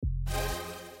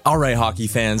All right, hockey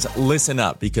fans, listen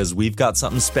up because we've got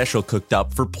something special cooked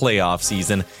up for playoff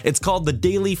season. It's called the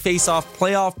Daily Face-Off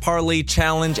Playoff Parlay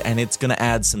Challenge, and it's going to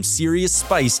add some serious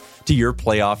spice to your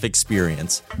playoff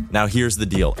experience. Now, here's the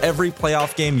deal. Every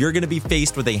playoff game, you're going to be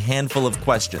faced with a handful of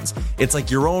questions. It's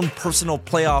like your own personal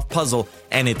playoff puzzle,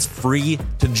 and it's free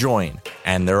to join.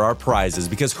 And there are prizes,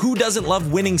 because who doesn't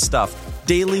love winning stuff?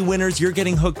 Daily winners, you're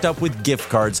getting hooked up with gift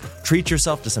cards. Treat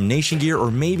yourself to some Nation gear or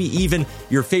maybe even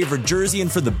your favorite jersey.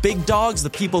 And for the big dogs, the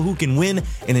people who can win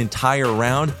an entire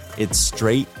round, it's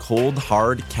straight, cold,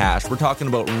 hard cash. We're talking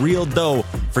about real dough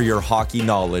for your hockey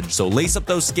knowledge. So lace up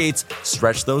those skates,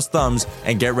 stretch those thumbs,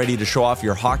 and get ready to show off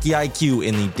your hockey IQ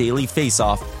in the Daily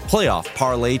Face-Off Playoff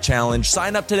Parlay Challenge.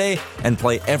 Sign up today and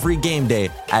play every game day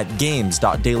at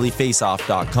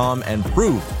games.dailyfaceoff.com and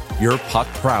prove your puck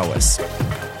prowess.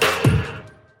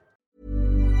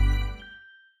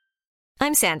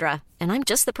 I'm Sandra, and I'm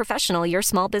just the professional your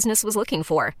small business was looking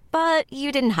for. But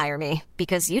you didn't hire me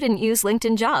because you didn't use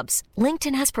LinkedIn Jobs.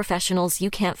 LinkedIn has professionals you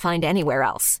can't find anywhere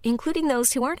else, including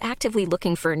those who aren't actively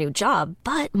looking for a new job,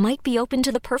 but might be open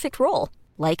to the perfect role,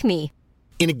 like me.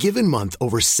 In a given month,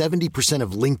 over 70%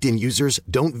 of LinkedIn users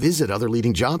don't visit other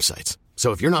leading job sites.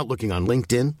 So if you're not looking on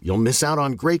LinkedIn, you'll miss out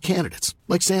on great candidates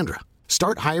like Sandra.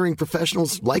 Start hiring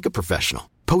professionals like a professional.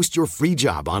 Post your free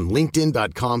job on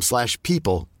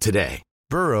linkedin.com/people today.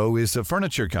 Burrow is a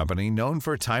furniture company known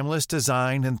for timeless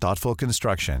design and thoughtful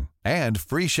construction and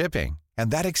free shipping,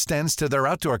 and that extends to their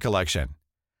outdoor collection.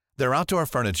 Their outdoor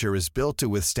furniture is built to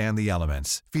withstand the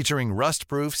elements, featuring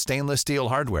rust-proof stainless steel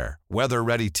hardware,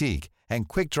 weather-ready teak, and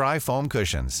quick-dry foam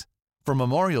cushions. For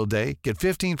Memorial Day, get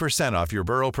 15% off your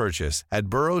Burrow purchase at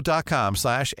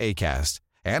burrow.com/acast,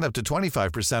 and up to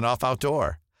 25% off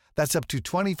outdoor. That's up to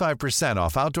 25%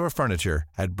 off outdoor furniture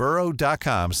at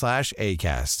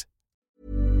burrow.com/acast.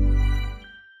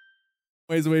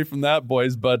 Ways away from that,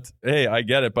 boys, but hey, I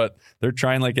get it, but they're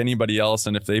trying like anybody else,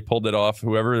 and if they pulled it off,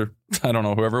 whoever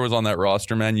was on that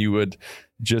roster, man, you would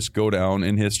just go down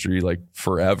in history like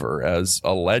forever as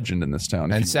a legend in this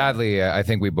town. And sadly, I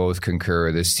think we both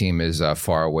concur this team is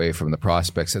far away from the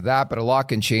prospects of that, but a lot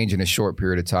can change in a short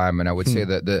period of time, and I would say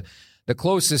that the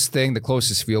closest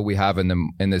feel we have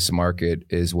in this market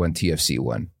is when TFC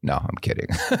won. No, I'm kidding.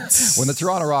 When the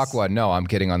Toronto Rock won. No, I'm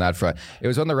kidding on that front. It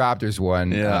was when the Raptors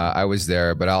won. Yeah. I was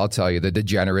there, but I'll tell you, the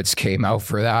degenerates came out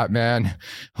for that, man.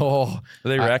 Oh, are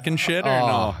they wrecking shit or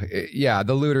no? Yeah,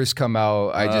 the looters come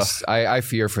out. I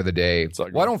fear for the day.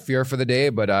 Well, I don't fear for the day,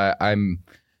 but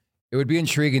it would be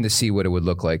intriguing to see what it would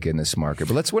look like in this market.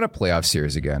 But let's win a playoff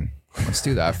series again. Let's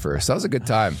do that first. That was a good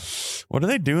time. What are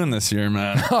they doing this year,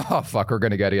 man? Oh, fuck. We're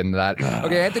going to get into that.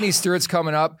 Okay, Anthony Stewart's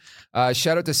coming up.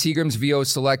 Shout out to Seagram's VO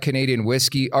Select Canadian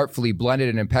Whiskey, artfully blended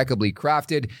and impeccably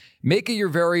crafted. Make it your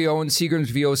very own.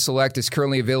 Seagram's VO Select is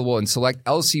currently available in select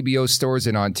LCBO stores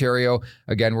in Ontario.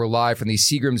 Again, we're live from the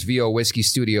Seagram's VO Whiskey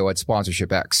Studio at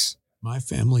Sponsorship X. My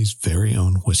family's very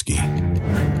own whiskey.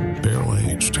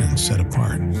 Barrel-aged and set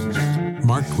apart.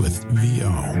 Marked with VO,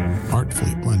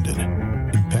 artfully blended,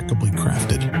 impeccably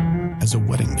crafted, as a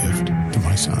wedding gift to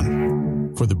my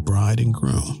son, for the bride and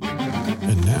groom.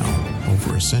 And now,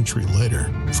 over a century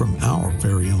later, from our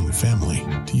very own family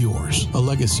to yours, a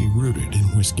legacy rooted in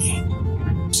whiskey.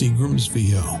 Seagram's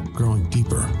VO, growing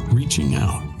deeper, reaching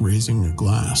out, raising a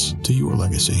glass to your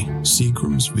legacy.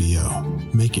 Seagram's VO,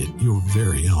 make it your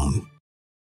very own.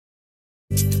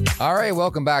 All right,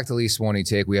 welcome back to Leafs Morning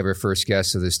Take. We have our first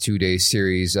guest of this two-day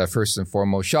series. First and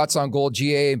foremost, shots on goal,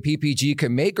 GA and PPG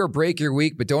can make or break your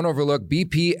week, but don't overlook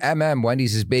BPMM,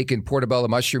 Wendy's Bacon Portobello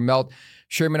Mushroom Melt.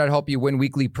 Sure may not help you win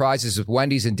weekly prizes with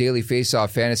Wendy's and Daily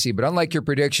Face-Off Fantasy, but unlike your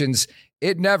predictions,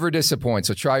 it never disappoints.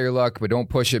 So try your luck, but don't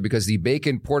push it because the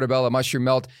Bacon Portobello Mushroom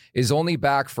Melt is only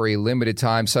back for a limited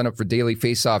time. Sign up for Daily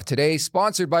Face-Off today,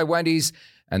 sponsored by Wendy's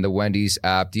and the Wendy's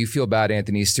app. Do you feel bad,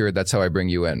 Anthony Stewart? That's how I bring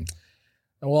you in.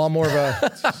 Well, I'm more of a,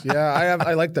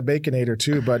 I like the Baconator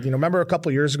too. But, remember a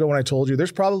couple of years ago when I told you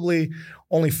there's probably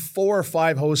only 4 or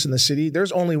 5 hosts in the city.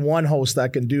 There's only one host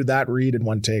that can do that read in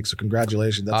one take. So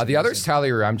congratulations. The other's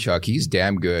Tyler Ramchuk. He's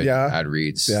damn good at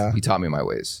reads. Yeah. He taught me my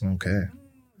ways. Okay.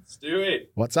 Stewart.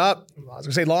 What's up? I was going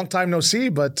to say long time no see,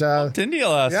 but India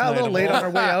last night. A little late on our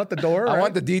way out the door. I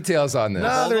want the details on this.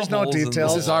 No, there's no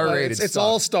details. This is R-rated It's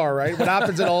All-Star, right? What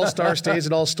happens at All-Star stays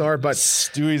at All-Star. But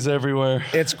Stewie's everywhere.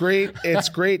 It's great. It's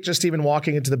great just even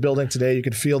walking into the building today. You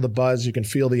can feel the buzz. You can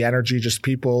feel the energy, just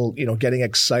people, getting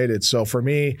excited. So for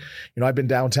me, I've been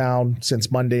downtown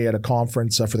since Monday at a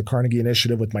conference for the Carnegie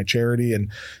Initiative with my charity. And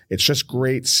it's just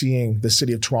great seeing the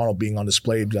city of Toronto being on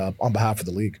display on behalf of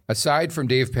the league. Aside from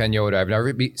Dave Penn Dan Yoda, I've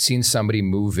never seen somebody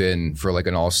move in for like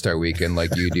an all-star weekend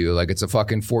like you do. Like it's a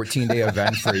fucking 14-day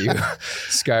event for you.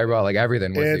 Sky brought like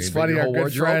everything with you. It's funny.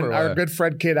 Our good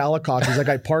friend Kate Allicock, he's like,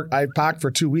 I packed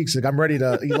for 2 weeks. Like, I'm ready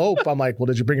to elope. I'm like, well,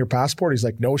 did you bring your passport? He's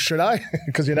like, no, should I?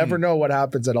 Because you never know what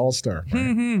happens at All-Star.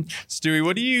 Right?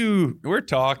 Stewie, we're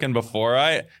talking before.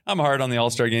 I'm hard on the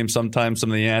All-Star game sometimes, some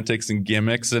of the antics and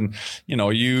gimmicks. And,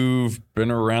 you've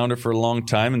been around it for a long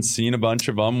time and seen a bunch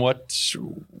of them. What's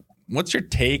your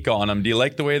take on them? Do you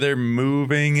like the way they're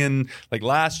moving and like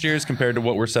last year's compared to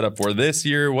what we're set up for this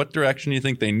year? What direction do you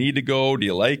think they need to go? Do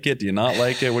you like it? Do you not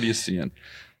like it? What are you seeing?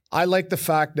 I like the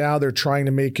fact now they're trying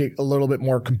to make it a little bit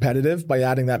more competitive by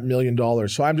adding that $1 million.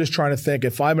 So I'm just trying to think,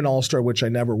 if I'm an All-Star, which I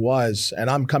never was, and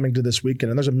I'm coming to this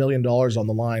weekend and there's $1 million on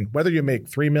the line, whether you make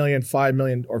 $3 million, $5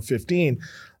 million, or 15,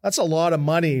 that's a lot of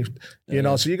money,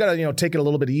 so you got to, take it a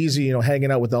little bit easy,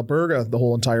 hanging out with Alberta the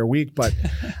whole entire week. But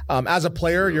as a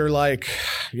player, you're like,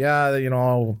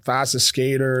 fastest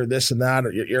skater, this and that.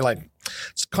 You're like,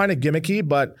 it's kind of gimmicky,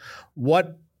 but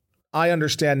what I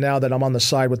understand now that I'm on the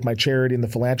side with my charity and the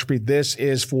philanthropy, this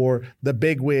is for the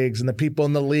big wigs and the people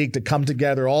in the league to come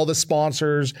together, all the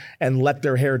sponsors, and let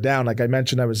their hair down. Like I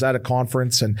mentioned, I was at a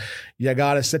conference and you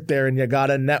got to sit there and you got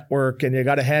to network and you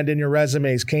got to hand in your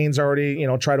resumes. Kane's already,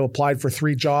 tried to apply for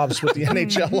 3 jobs with the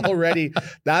NHL already.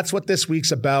 That's what this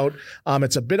week's about.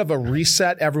 It's a bit of a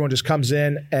reset. Everyone just comes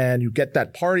in and you get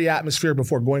that party atmosphere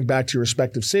before going back to your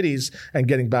respective cities and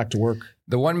getting back to work.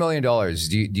 The $1 million,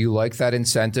 do you like that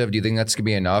incentive? Do you think that's going to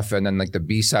be enough? And then like the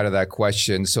B side of that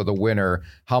question, so the winner,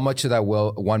 how much of that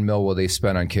 $1 million will they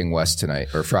spend on King West tonight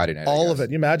or Friday night? All of it.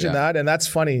 You imagine that? And that's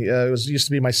funny. It used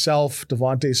to be myself,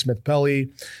 Devontae Smith-Pelly,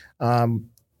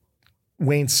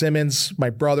 Wayne Simmons,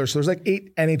 my brother. So there's like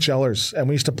 8 NHLers, and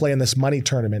we used to play in this money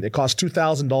tournament. It cost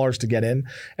 $2,000 to get in,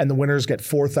 and the winners get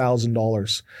 $4,000.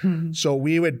 Mm-hmm. So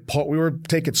we would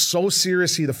take it so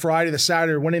seriously. The Friday, the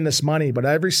Saturday, winning this money, but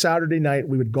every Saturday night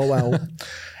we would go out.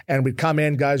 And we'd come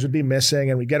in, guys would be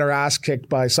missing, and we'd get our ass kicked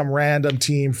by some random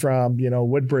team from,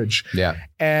 Woodbridge. Yeah.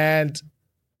 And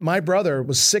my brother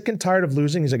was sick and tired of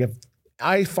losing. He's like, if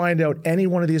I find out any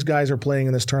one of these guys are playing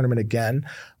in this tournament again,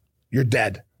 you're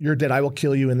dead. You're dead. I will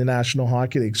kill you in the National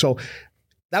Hockey League. So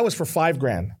that was for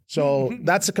 $5,000. So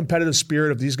that's the competitive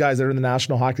spirit of these guys that are in the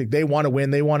National Hockey League. They want to win.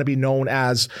 They want to be known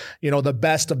as, the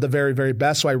best of the very, very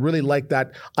best. So I really like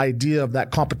that idea of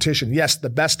that competition. Yes, the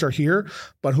best are here,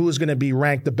 but who is going to be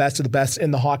ranked the best of the best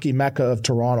in the hockey mecca of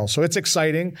Toronto? So it's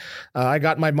exciting. I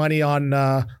got my money on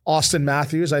Austin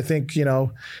Matthews. I think,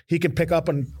 he can pick up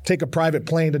and take a private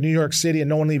plane to New York City and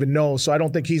no one even knows. So I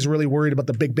don't think he's really worried about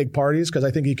the big, big parties because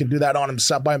I think he can do that on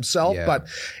himself by himself. Yeah. But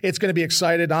it's going to be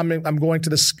excited. I'm going to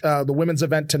the women's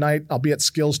event tonight. I'll be at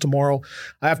Skills tomorrow.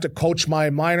 I have to coach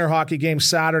my minor hockey game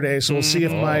Saturday, so we'll see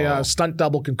if my stunt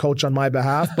double can coach on my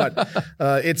behalf. But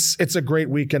it's a great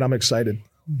weekend. I'm excited.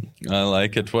 I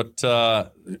like it. So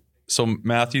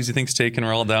Matthews, you think's taking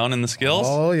her all down in the Skills?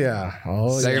 Oh yeah.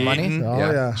 Is that your money? Oh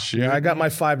yeah. Yeah, I got my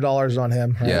 $5 on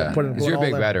him. Yeah, because you're a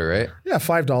big better, right? Yeah,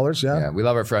 $5. Yeah. We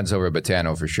love our friends over at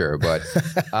Botano for sure, but.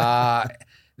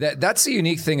 That's the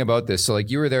unique thing about this. So, like,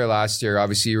 you were there last year.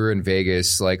 Obviously, you were in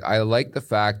Vegas. Like, I like the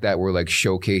fact that we're, like,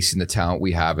 showcasing the talent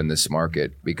we have in this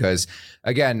market because,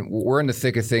 again, we're in the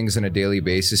thick of things on a daily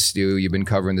basis, Stu. You've been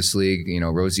covering this league,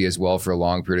 Rosie as well for a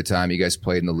long period of time. You guys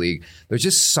played in the league. There's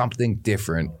just something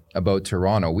different about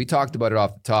Toronto. We talked about it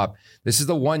off the top. This is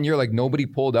the one year, like, nobody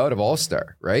pulled out of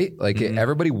All-Star, right? Like,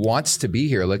 everybody wants to be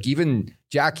here. Like, even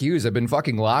Jack Hughes, I've been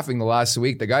fucking laughing the last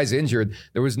week. The guy's injured.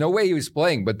 There was no way he was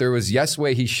playing, but there was yes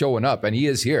way he's showing up, and he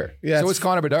is here. Yeah, so it's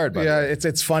Connor Bedard, by the way.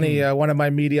 It's funny. One of my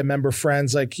media member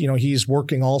friends, like, he's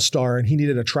working All-Star, and he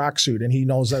needed a tracksuit, and he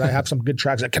knows that I have some good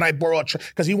tracks. Like, can I borrow a track?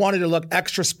 Because he wanted to look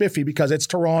extra spiffy because it's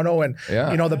Toronto, and,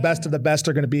 the best of the best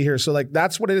are going to be here. So, like,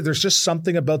 that's what it is. There's just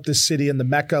something about this city and the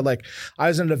Mecca. Like, I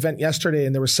was at an event yesterday,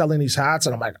 and they were selling these hats,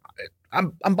 and I'm like,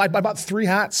 I bought 3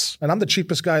 hats, and I'm the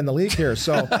cheapest guy in the league here.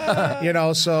 So,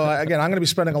 so again, I'm going to be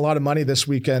spending a lot of money this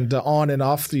weekend on and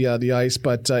off the ice,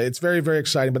 but it's very, very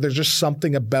exciting. But there's just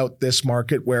something about this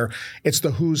market where it's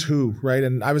the who's who, right?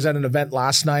 And I was at an event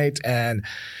last night, and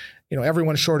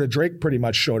everyone short of Drake pretty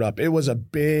much showed up. It was a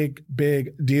big,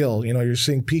 big deal. You're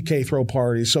seeing PK throw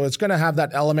parties. So it's going to have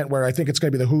that element where I think it's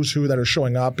going to be the who's who that are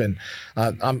showing up. And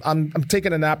I'm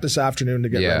taking a nap this afternoon to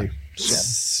get ready.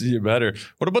 So. You better.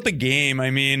 What about the game?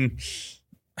 I mean,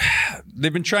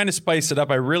 they've been trying to spice it up.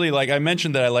 I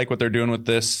mentioned that I like what they're doing with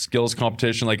this skills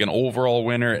competition, like an overall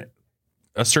winner.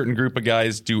 a certain group of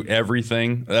guys do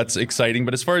everything. That's exciting.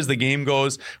 But as far as the game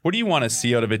goes, what do you want to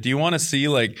see out of it? Do you want to see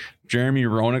like Jeremy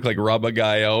Roenick like rub a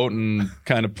guy out and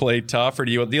kind of play tough, or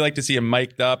do you like to see him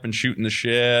mic'd up and shooting the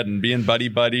shit and being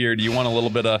buddy, or do you want a little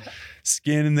bit of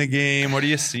skin in the game? What are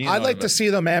you seeing? I'd like to see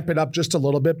them amp it up just a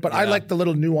little bit, but I like the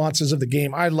little nuances of the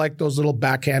game. I like those little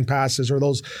backhand passes, or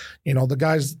those, the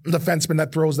guys, the defenseman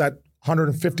that throws that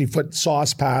 150-foot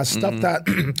sauce pass, stuff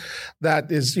that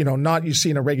is, not you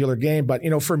see in a regular game. But,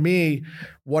 for me,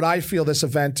 what I feel this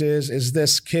event is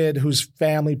this kid whose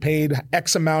family paid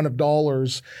X amount of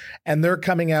dollars, and they're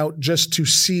coming out just to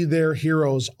see their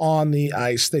heroes on the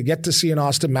ice. They get to see an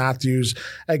Austin Matthews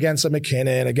against a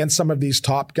McKinnon, against some of these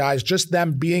top guys, just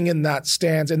them being in that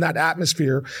stands, in that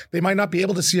atmosphere. They might not be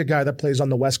able to see a guy that plays on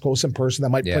the West Coast in person that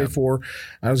might play for,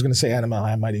 I was going to say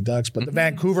Anaheim Mighty Ducks, but the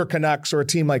Vancouver Canucks or a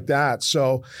team like that.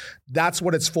 So that's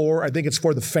what it's for. I think it's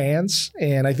for the fans,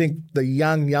 and I think the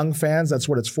young fans, that's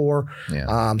what it's for. Yeah.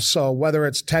 So whether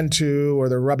it's 10-2 or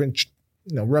they're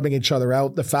rubbing each other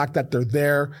out, the fact that they're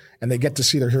there and they get to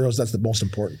see their heroes, that's the most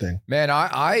important thing. Man,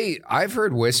 I've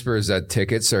heard whispers that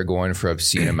tickets are going for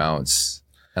obscene amounts.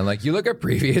 And you look at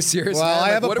previous years. Well, man, I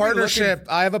have a partnership.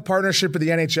 I have a partnership with the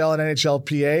NHL and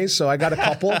NHLPA, so I got a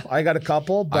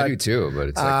couple. But, I do too, but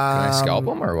it's can I scalp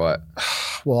them or what?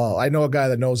 Well, I know a guy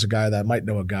that knows a guy that might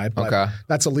know a guy. But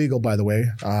that's illegal, by the way.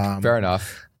 Fair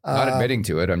enough. Not admitting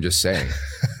to it. I'm just saying.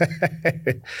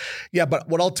 Yeah, but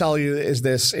what I'll tell you is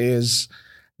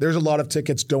there's a lot of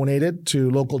tickets donated to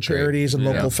local charities and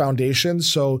local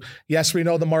foundations. So yes, we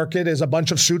know the market is a bunch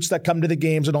of suits that come to the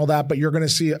games and all that, but you're going to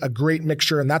see a great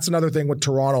mixture. And that's another thing with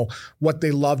Toronto. What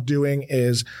they love doing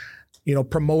is,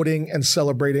 promoting and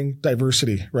celebrating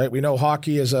diversity, right? We know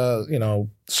hockey is a,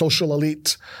 social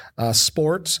elite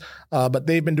sport, but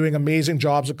they've been doing amazing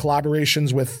jobs of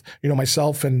collaborations with,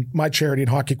 myself and my charity and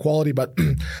Hockey Quality, but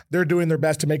they're doing their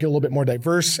best to make it a little bit more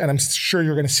diverse. And I'm sure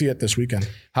you're going to see it this weekend.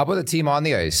 How about the team on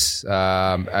the ice?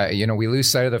 We lose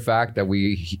sight of the fact that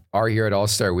we are here at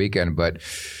All-Star Weekend, but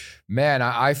man,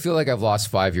 I feel like I've lost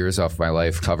 5 years off my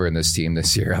life covering this team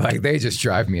this year. They just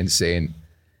drive me insane.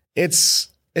 It's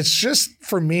just,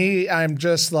 for me, I'm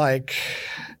just like,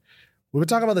 we were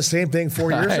talking about the same thing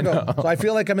 4 years ago. So I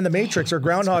feel like I'm in the Matrix or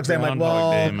Groundhog's Day. I'm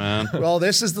like, well,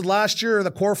 this is the last year of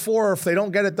the core four. If they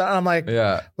don't get it done, I'm like,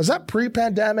 was that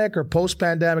pre-pandemic or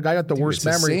post-pandemic? I got the worst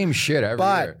memory. The same shit every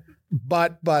year.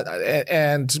 But,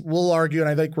 and we'll argue, and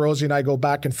I think Rosie and I go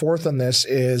back and forth on this,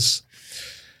 is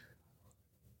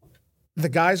the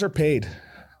guys are paid.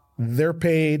 They're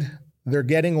paid. They're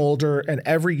getting older, and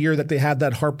every year that they had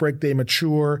that heartbreak, they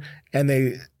mature, and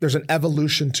there's an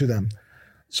evolution to them.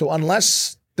 So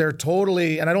unless they're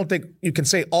totally, and I don't think you can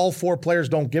say all four players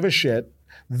don't give a shit.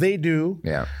 They do.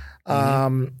 Yeah.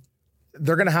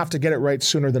 They're going to have to get it right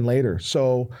sooner than later.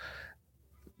 So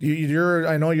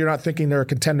I know you're not thinking they're a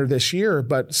contender this year,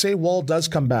 but say Wall does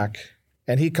come back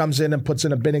and he comes in and puts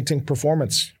in a Binnington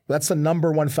performance. That's the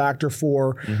number one factor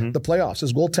for the playoffs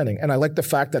is goaltending. And I like the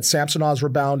fact that Samsonov's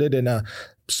rebounded in a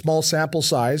small sample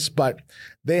size, but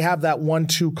they have that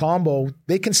 1-2 combo.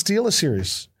 They can steal a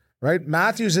series, right?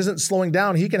 Matthews isn't slowing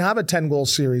down. He can have a 10-goal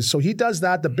series. So he does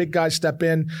that. The big guys step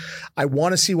in. I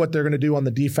want to see what they're going to do on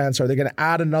the defense. Are they going to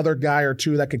add another guy or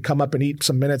two that could come up and eat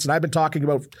some minutes? And I've been talking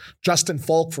about Justin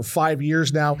Falk for 5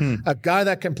 years now. A guy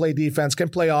that can play defense, can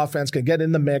play offense, can get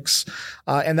in the mix.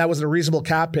 And that was a reasonable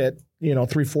cap hit,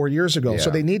 3-4 years ago. So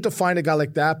they need to find a guy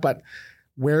like that. But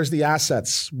where's the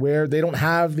assets? Where they don't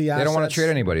have the assets. They don't want to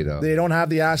trade anybody, though. They don't have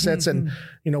the assets. And,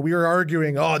 we were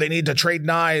arguing, they need to trade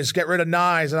Nyes, get rid of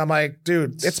Nyes. And I'm like,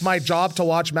 dude, it's my job to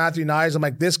watch Matthew Nyes. I'm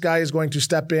like, this guy is going to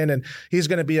step in and he's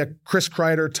going to be a Chris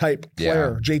Kreider type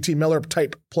player, JT Miller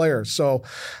type player. So,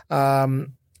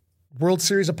 World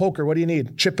Series of Poker, what do you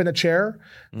need? Chip in a chair.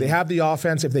 They have the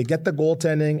offense. If they get the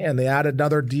goaltending and they add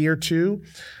another D or two,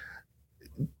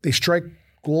 they strike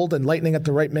gold and lightning at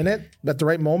the right minute, at the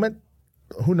right moment.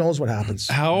 Who knows what happens?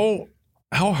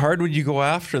 How hard would you go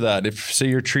after that if, say,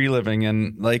 you're tree living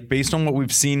and based on what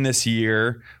we've seen this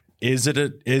year, is it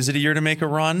a year to make a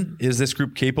run? Is this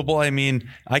group capable? I mean,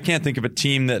 I can't think of a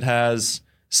team that has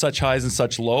such highs and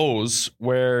such lows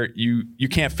where you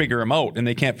can't figure them out and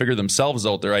they can't figure themselves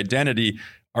out, their identity.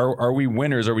 Are we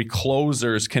winners? Are we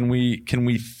closers? Can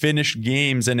we finish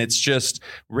games? And it's just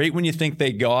right when you think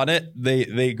they got it,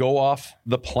 they go off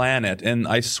the planet. And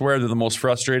I swear they're the most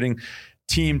frustrating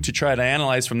team to try to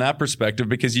analyze from that perspective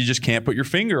because you just can't put your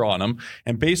finger on them.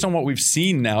 And based on what we've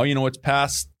seen now,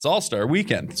 it's All-Star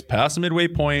Weekend. It's past the midway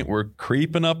point. We're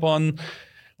creeping up on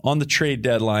the trade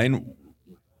deadline.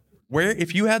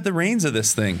 If you had the reins of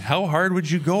this thing, how hard would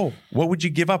you go? What would you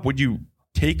give up? Would you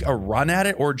take a run at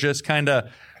it or just kind of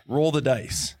roll the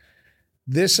dice.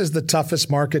 This is the toughest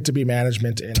market to be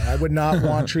management in. I would not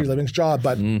want Tree Living's job,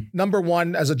 but number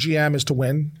one as a GM is to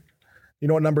win. You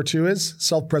know what number two is?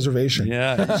 Self-preservation.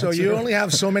 Yeah. So you only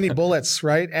have so many bullets,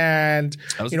 right? And,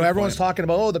 everyone's talking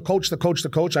about, the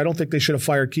coach. I don't think they should have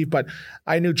fired Keefe, but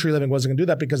I knew Tree Living wasn't going to do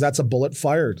that because that's a bullet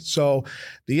fired. So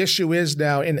the issue is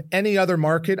now in any other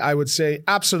market, I would say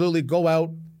absolutely go out,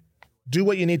 do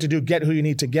what you need to do, get who you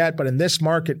need to get. But in this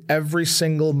market, every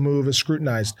single move is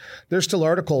scrutinized. There's still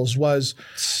articles. Was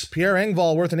Pierre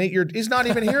Engvall worth an 8-year? He's not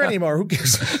even here anymore. Who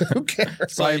cares? Who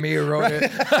cares? By me who wrote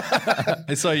it.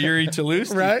 I saw Yuri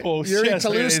Talusti right? post Yuri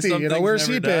yesterday. Talusti. Where's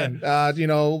he been?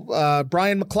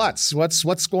 Brian McClutz.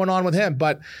 What's going on with him?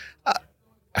 But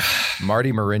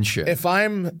Marty Marincin. If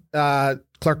I'm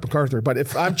Clark MacArthur, but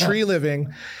if I'm Tree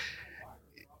Living.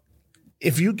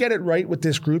 If you get it right with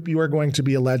this group, you are going to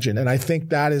be a legend. And I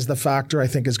think that is the factor I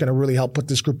think is going to really help put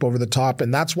this group over the top.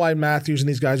 And that's why Matthews and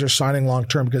these guys are signing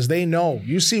long-term because they know.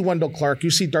 You see Wendell Clark, you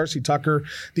see Darcy Tucker.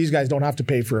 These guys don't have to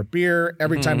pay for a beer.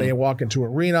 Every time they walk into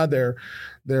arena,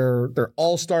 they're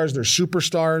all-stars, they're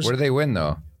superstars. What do they win,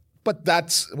 though? But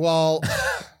that's, Doug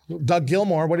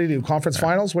Gilmour, what did he do? Conference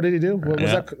finals? What did he do? What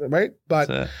was that, right? But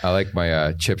I like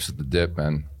my chips with the dip,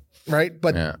 man. Right?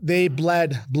 But they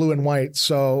bled blue and white.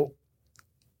 So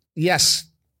yes,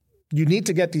 you need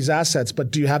to get these assets, but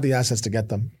do you have the assets to get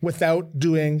them without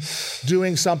doing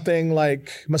something like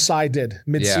Masai did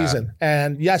mid-season? Yeah.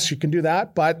 And yes, you can do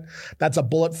that, but that's a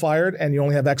bullet fired and you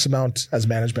only have X amount as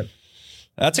management.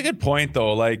 That's a good point,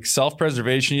 though. Like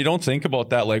self-preservation, you don't think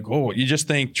about that. Like, you just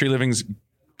think Tree Living's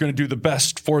going to do the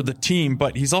best for the team,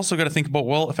 but he's also got to think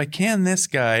about, if I can this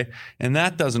guy and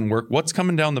that doesn't work, what's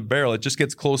coming down the barrel? It just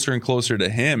gets closer and closer to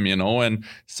him, and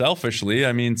selfishly,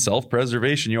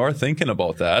 self-preservation, you are thinking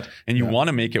about that and you want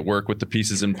to make it work with the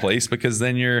pieces in place because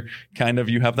then you're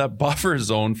you have that buffer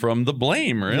zone from the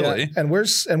blame, really. Yeah. And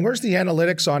where's the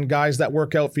analytics on guys that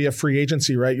work out via free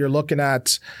agency, right? You're looking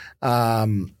at,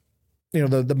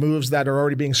 the moves that are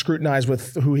already being scrutinized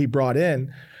with who he brought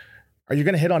in. Are you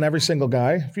going to hit on every single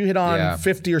guy? If you hit on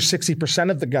 50 or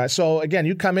 60% of the guys. So again,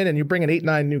 you come in and you bring in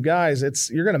 8-9 new guys,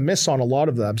 you're going to miss on a lot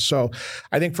of them. So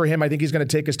I think for him, I think he's going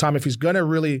to take his time. If he's going to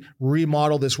really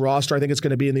remodel this roster, I think it's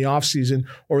going to be in the offseason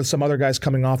or with some other guys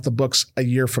coming off the books a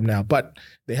year from now. But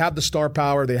they have the star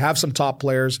power. They have some top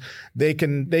players. They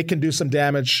can do some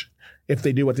damage if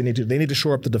they do what they need to. They need to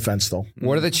shore up the defense, though.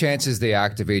 What are the chances they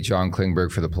activate John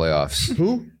Klingberg for the playoffs?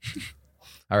 Who?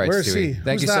 All right, Where's Stewie.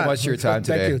 Thank you so much for your time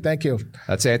today. Thank you.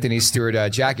 That's Anthony Stewart.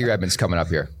 Jackie Redmond's coming up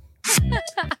here.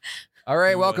 All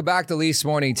right, welcome back to Leafs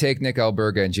Morning Take. Nick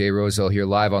Alberga and Jay Roselle here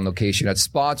live on location at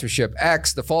Sponsorship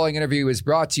X. The following interview is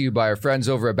brought to you by our friends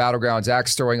over at Battlegrounds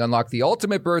Axe Storing. Unlock the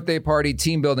ultimate birthday party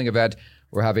team building event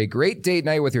or have a great date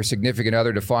night with your significant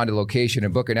other. To find a location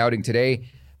and book an outing today,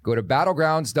 go to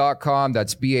battlegrounds.com.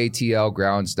 That's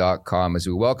BATLgrounds.com as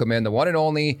we welcome in the one and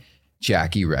only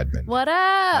Jackie Redmond. What up?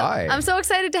 Hi. I'm so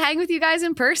excited to hang with you guys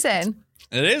in person.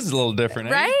 It is a little different,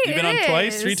 eh? Right? You've been on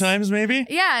twice, 3 times maybe?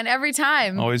 Yeah, and every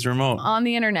time. Always remote. On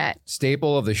the internet.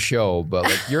 Staple of the show,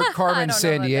 but you're Carmen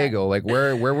San Diego.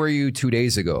 Where were you 2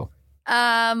 days ago?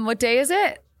 What day is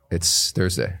it? It's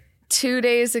Thursday. 2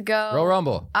 days ago. Royal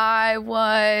Rumble. I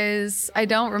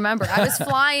don't remember. I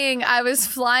was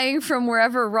flying from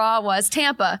wherever Raw was,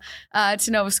 Tampa,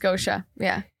 to Nova Scotia.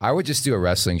 Yeah. I would just do a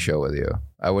wrestling show with you.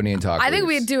 I wouldn't even talk. I think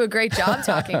we'd do a great job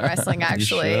talking wrestling,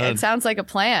 actually. It sounds like a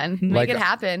plan. Make it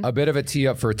happen. A bit of a tee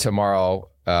up for tomorrow.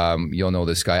 You'll know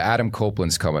this guy. Adam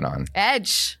Copeland's coming on.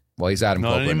 Edge. Well, he's Adam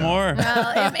Not Copeland anymore.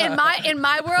 Well, in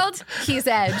my world, he's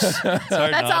Edge.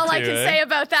 That's all I can say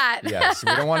about that. Yes,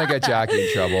 we don't want to get Jackie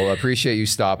in trouble. Appreciate you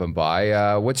stopping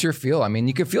by. What's your feel?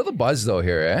 You can feel the buzz though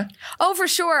here, eh? Oh, for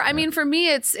sure. For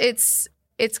me,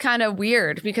 it's kind of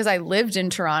weird because I lived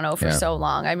in Toronto for so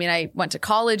long. I went to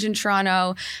college in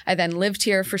Toronto. I then lived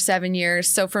here for 7 years.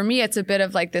 So for me, it's a bit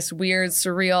of this weird,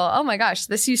 surreal, oh my gosh,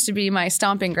 this used to be my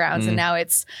stomping grounds. And now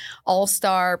it's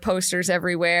all-star posters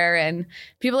everywhere and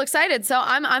people excited. So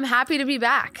I'm happy to be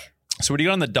back. So what do you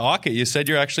got on the docket? You said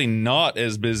you're actually not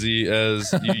as busy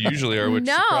as you usually are, which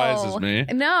surprises me.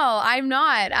 No, I'm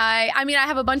not. I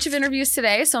have a bunch of interviews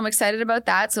today, so I'm excited about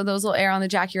that. So those will air on the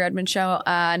Jackie Redmond show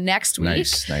next week.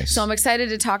 Nice. So I'm excited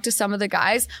to talk to some of the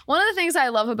guys. One of the things I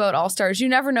love about All-Stars, you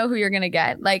never know who you're going to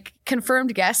get.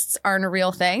 Confirmed guests aren't a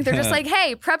real thing. They're just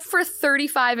hey, prep for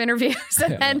 35 interviews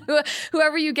and then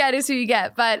whoever you get is who you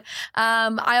get. But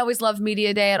I always love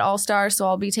Media Day at All-Stars, so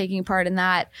I'll be taking part in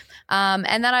that.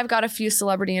 And then I've got got a few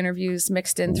celebrity interviews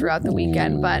mixed in throughout the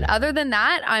weekend. But other than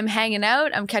that, I'm hanging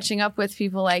out. I'm catching up with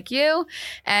people like you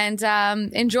and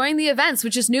enjoying the events,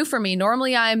 which is new for me.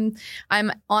 Normally, I'm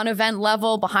on event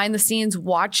level, behind the scenes,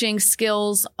 watching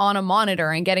skills on a monitor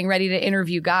and getting ready to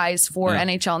interview guys for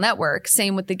NHL Network.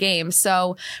 Same with the game.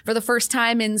 So for the first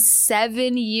time in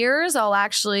 7 years, I'll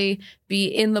actually be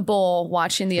in the bowl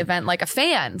watching the event like a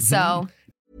fan. So...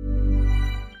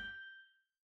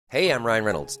 Hey, I'm Ryan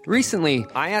Reynolds. Recently,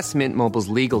 I asked Mint Mobile's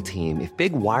legal team if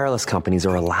big wireless companies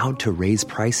are allowed to raise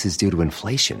prices due to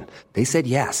inflation. They said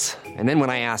yes. And then when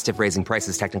I asked if raising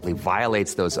prices technically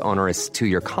violates those onerous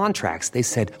 2-year contracts, they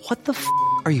said, "What the f***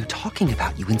 are you talking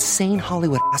about, you insane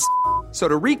Hollywood ass?" So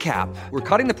to recap, we're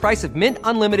cutting the price of Mint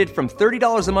Unlimited from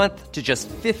 $30 a month to just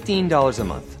 $15 a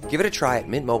month. Give it a try at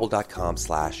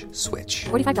mintmobile.com/switch.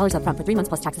 $45 up front for 3 months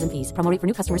plus taxes and fees. Promo rate for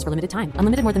new customers for limited time.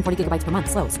 Unlimited more than 40 gigabytes per month.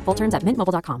 Slows full terms at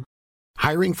mintmobile.com.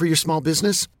 Hiring for your small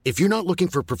business? If you're not looking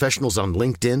for professionals on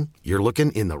LinkedIn, you're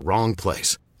looking in the wrong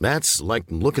place. That's like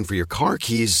looking for your car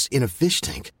keys in a fish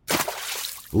tank.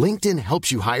 LinkedIn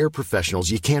helps you hire professionals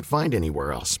you can't find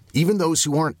anywhere else, even those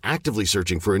who aren't actively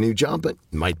searching for a new job but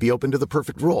might be open to the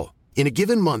perfect role. In a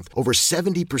given month, over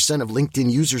 70% of LinkedIn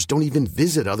users don't even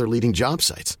visit other leading job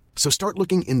sites. So start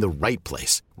looking in the right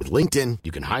place. With LinkedIn,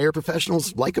 you can hire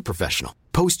professionals like a professional.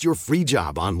 Post your free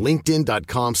job on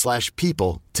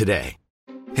linkedin.com/people today.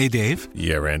 Hey, Dave.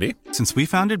 Yeah, Randy. Since we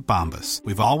founded Bombas,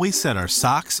 we've always said our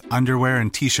socks, underwear,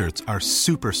 and T-shirts are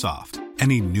super soft.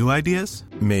 Any new ideas?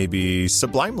 Maybe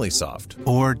sublimely soft.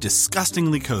 Or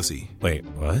disgustingly cozy. Wait,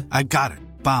 what? I got it.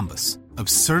 Bombas.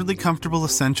 Absurdly comfortable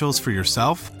essentials for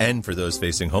yourself and for those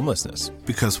facing homelessness.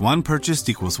 Because one purchased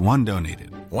equals one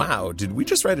donated. Wow, did we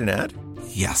just write an ad?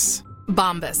 Yes.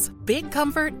 Bombas. Big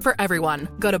comfort for everyone.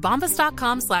 Go to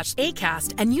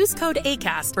bombas.com/ACAST and use code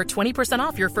ACAST for 20%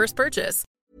 off your first purchase.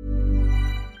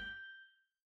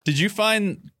 Did you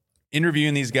find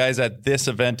interviewing these guys at this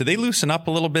event, do they loosen up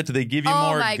a little bit? Do they give you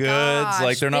more goods? Gosh,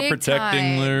 like they're not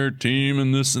protecting their team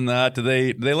and this and that. Do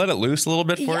they let it loose a little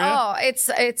bit for you? Oh,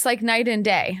 it's like night and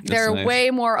day. They're way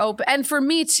more open. And for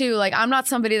me too, like I'm not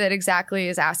somebody that exactly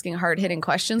is asking hard hitting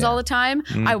questions all the time.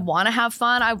 I want to have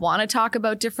fun. I want to talk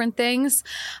about different things.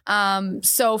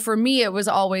 So for me, it was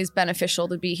always beneficial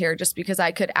to be here just because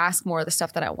I could ask more of the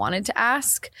stuff that I wanted to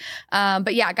ask.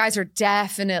 But yeah, guys are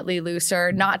definitely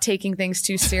looser, not taking things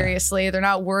too seriously. They're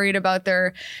not worried about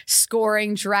their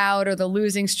scoring drought or the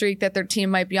losing streak that their team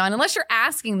might be on, unless you're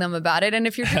asking them about it. And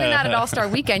if you're doing that at All-Star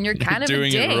Weekend, you're kind of a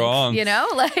dink, you know,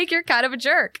 like you're kind of a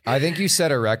jerk. I think you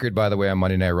set a record, by the way, on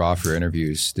Monday Night Raw for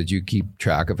interviews. Did you keep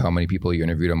track of how many people you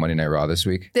interviewed on Monday Night Raw this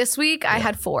week? This week, I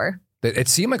had 4. It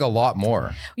seemed like a lot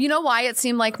more. You know why it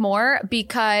seemed like more?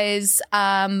 Because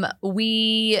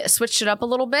we switched it up a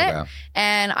little bit,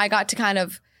 and I got to kind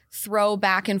of throw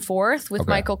back and forth with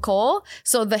Michael Cole.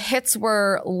 So the hits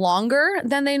were longer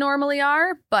than they normally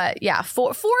are. But yeah,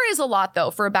 four is a lot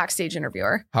though for a backstage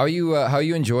interviewer. How are you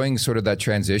enjoying sort of that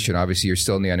transition? Obviously you're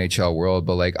still in the NHL world,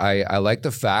 but like I like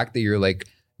the fact that you're like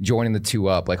joining the two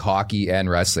up, like hockey and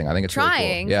wrestling. I think it's really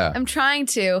cool. Yeah. I'm trying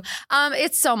to.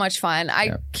 It's so much fun.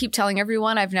 I keep telling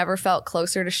everyone I've never felt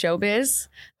closer to showbiz.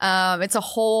 It's a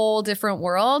whole different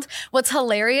world. What's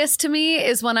hilarious to me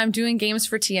is when I'm doing games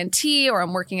for TNT or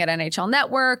I'm working at NHL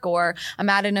Network or I'm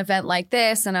at an event like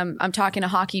this and I'm talking to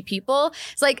hockey people.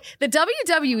 It's like the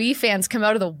WWE fans come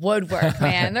out of the woodwork,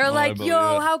 man. They're like,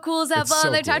 yo, how cool is that? Blah.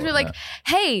 So they talk to me like,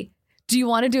 hey, do you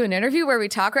want to do an interview where we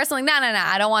talk wrestling? No.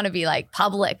 I don't want to be like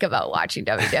public about watching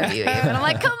WWE. And I'm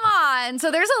like, come on.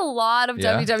 So there's a lot of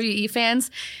WWE fans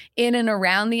in and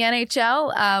around the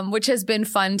NHL, which has been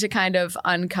fun to kind of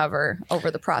uncover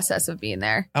over the process of being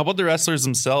there. How about the wrestlers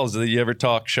themselves? Did you ever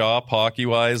talk shop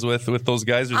hockey-wise with those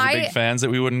guys? There's big fans that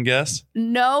we wouldn't guess?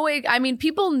 No. I mean,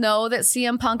 people know that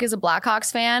CM Punk is a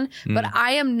Blackhawks fan, but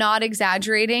I am not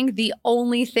exaggerating. The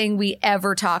only thing we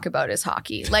ever talk about is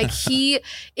hockey. Like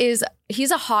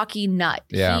he's a hockey nut.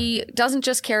 Yeah. He doesn't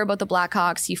just care about the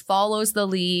Blackhawks. He follows the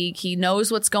league. He knows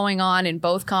what's going on in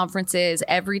both conferences,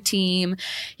 every team.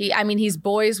 He's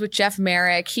boys with Jeff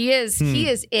Merrick. He is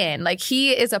in. Like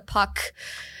he is a puck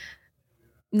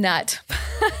nut.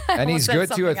 And he's good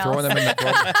too at throwing them in the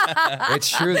corner. It's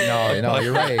true. No,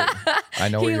 you're right. I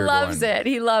know where you're going. He loves it.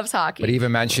 He loves hockey. But he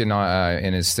even mentioned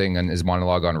in his thing, and his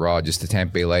monologue on Raw, just the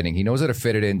Tampa Bay Lightning. He knows how to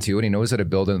fit it in too, and he knows how to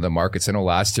build into the markets. I know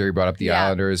last year he brought up the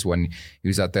Islanders when he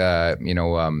was at the,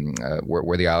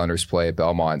 where the Islanders play at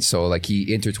Belmont. So like he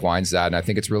intertwines that, and I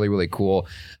think it's really, really cool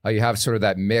how you have sort of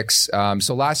that mix.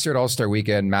 So last year at All-Star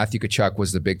Weekend, Matthew Tkachuk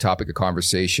was the big topic of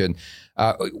conversation.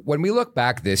 When we look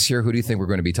back this year, who do you think we're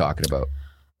going to be talking about?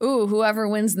 Ooh, whoever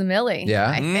wins the Millie. Yeah.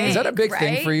 I think, is that a big right?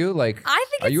 thing for you? Like, I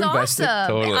think are it's you invested?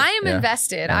 awesome. Totally. I am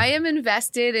invested. Yeah. I am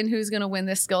invested in who's going to win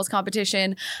this skills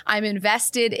competition. I'm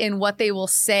invested in what they will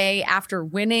say after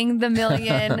winning the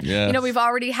million. Yes. You know, we've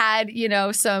already had, you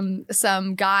know, some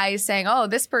guys saying, oh,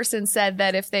 this person said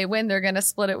that if they win, they're going to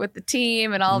split it with the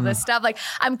team and all this stuff. Like,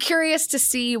 I'm curious to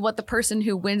see what the person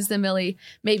who wins the Millie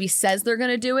maybe says they're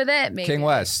going to do with it. Maybe King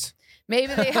West.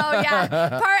 Maybe they,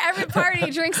 every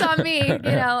party drinks on me, you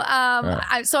know.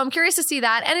 So I'm curious to see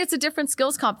that. And it's a different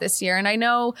skills comp this year. And I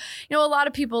know, you know, a lot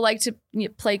of people like to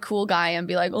play cool guy and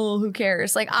be like, oh, who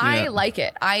cares? Like, I like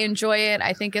it. I enjoy it.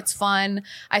 I think it's fun.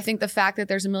 I think the fact that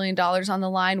there's $1 million on the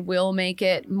line will make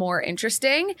it more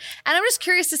interesting. And I'm just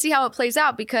curious to see how it plays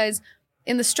out, because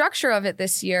in the structure of it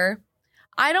this year,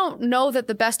 I don't know that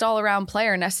the best all-around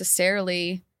player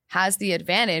necessarily has the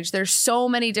advantage. There's so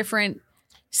many different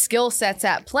skill sets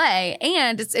at play,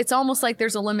 and it's almost like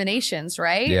there's eliminations,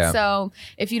 right? Yeah. So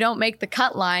if you don't make the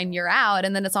cut line, you're out,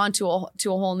 and then it's on to a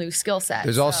whole new skill set.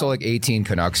 There's also like 18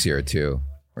 Canucks here too,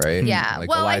 right? Yeah. Like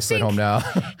well, Elias I think, home now.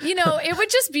 You know, it would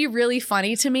just be really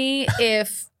funny to me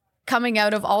if coming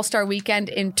out of All-Star Weekend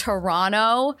in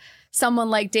Toronto, someone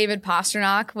like David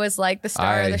Pastrnak was like the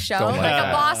star of the show, like a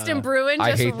Boston Bruin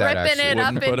just ripping it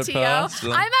up in TO.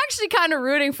 I'm actually kind of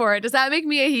rooting for it. Does that make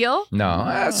me a heel? No,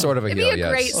 that's sort of a heel. It'd be a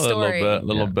great story. A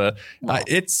little bit.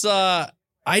 It's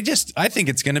I think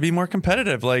it's going to be more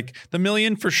competitive. Like the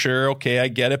million for sure. Okay, I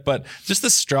get it. But just the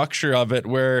structure of it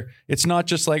where it's not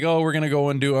just like, oh, we're going to go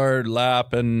and do our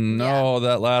lap and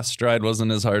that last stride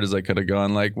wasn't as hard as I could have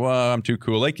gone. Like, well, I'm too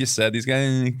cool. Like you said, these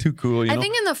guys are too cool. You know? I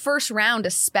think in the first round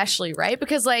especially, right?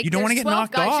 Because like you don't want to get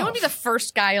knocked guys. off. You don't want to be the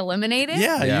first guy eliminated.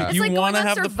 Yeah. It's you like want going to on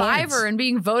have Survivor the points. and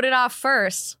being voted off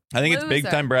first. I think it's big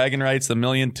time bragging rights, the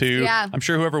million too. Yeah. I'm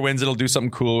sure whoever wins it'll do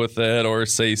something cool with it or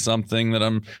say something that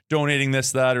I'm donating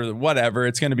this, that, or whatever.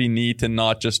 It's going to be neat and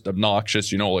not just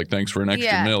obnoxious, you know, like thanks for an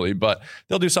extra milli, but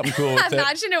they'll do something cool with it.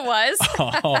 Imagine it was.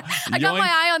 I got my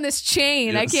eye on this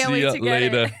chain. I can't wait to get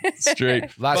it.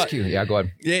 Straight. Last cue. Yeah, go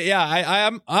ahead. Yeah,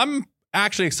 I'm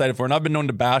actually excited for it. And I've been known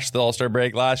to bash the All-Star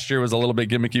break. Last year was a little bit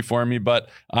gimmicky for me, but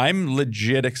I'm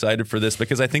legit excited for this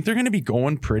because I think they're going to be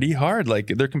going pretty hard. Like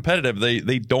they're competitive.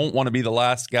 They don't want to be the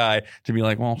last guy to be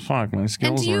like, well, fuck, my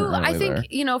skills aren't really I think, there.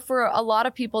 you know, for a lot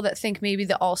of people that think maybe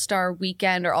the All-Star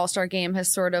weekend or All-Star game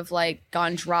has sort of like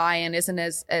gone dry and isn't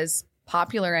as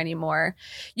popular anymore,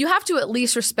 you have to at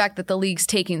least respect that the league's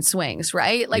taking swings,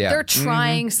 right? Like they're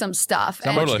trying some stuff.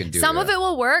 Some of it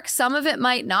will work, some of it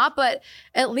might not, but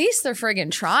at least they're friggin'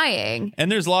 trying.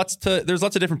 And there's lots of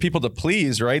different people to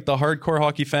please, right? The hardcore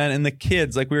hockey fan and the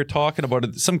kids, like we were talking about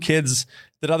it. Some kids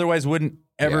that otherwise wouldn't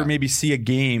ever maybe see a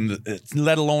game,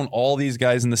 let alone all these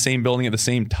guys in the same building at the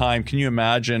same time. Can you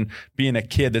imagine being a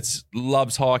kid that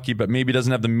loves hockey but maybe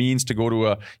doesn't have the means to go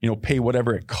to pay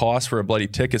whatever it costs for a bloody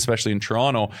ticket, especially in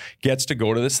Toronto, gets to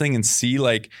go to this thing and see,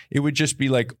 like, it would just be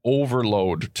like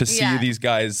overload to see these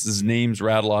guys' names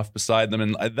rattle off beside them.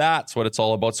 And that's what it's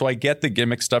all about. So I get the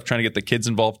gimmick stuff, trying to get the kids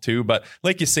involved too. But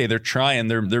like you say, they're trying,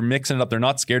 they're mixing it up. They're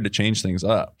not scared to change things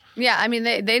up. Yeah, I mean,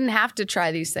 they didn't have to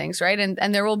try these things, right?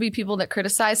 And there will be people that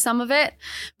criticize some of it,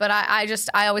 but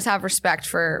I always have respect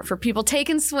for people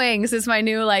taking swings is my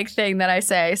new thing that I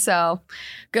say. So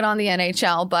good on the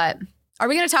NHL. But are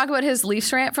we going to talk about his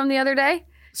Leafs rant from the other day?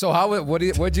 So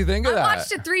what'd you think of that? I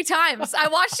watched it 3 times. I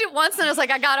watched it once and I was like,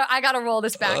 I gotta roll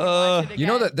this back and watch it again. You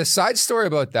know, the side story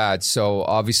about that, so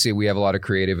obviously we have a lot of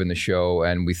creative in the show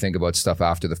and we think about stuff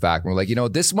after the fact. And we're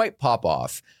like, this might pop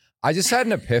off. I just had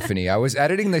an epiphany. I was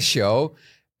editing the show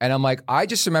and I'm like, I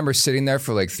just remember sitting there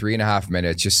for like 3.5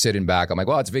 minutes, just sitting back. I'm like,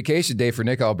 well, it's vacation day for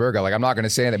Nick Alberga. Like, I'm not going to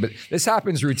say anything, but this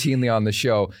happens routinely on the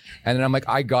show. And then I'm like,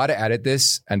 I got to edit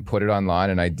this and put it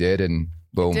online. And I did. And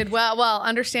boom. Did well,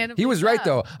 understandably. He was right,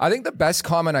 though. I think the best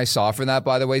comment I saw from that,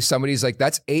 by the way, somebody's like,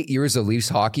 that's 8 years of Leafs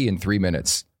hockey in 3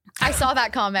 minutes. I saw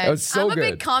that comment. That was so I'm a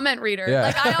big comment reader. Yeah.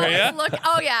 Like I always look.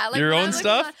 Oh yeah, like your own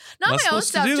stuff. Not my own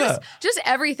stuff. Just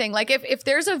everything. Like if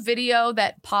there's a video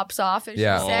that pops off, as you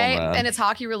say, and it's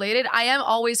hockey related, I am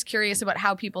always curious about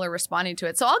how people are responding to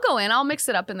it. So I'll go in. I'll mix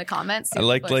it up in the comments. I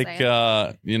like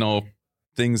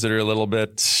things that are a little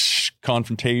bit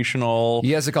confrontational.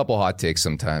 He has a couple hot takes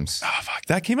sometimes. Oh, fuck.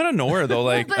 That came out of nowhere, though.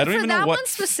 Like, but I don't for even that know what. one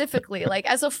specifically, like,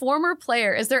 as a former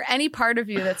player, is there any part of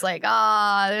you that's like,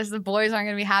 the boys aren't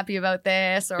going to be happy about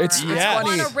this? Or I don't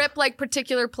want to rip, like,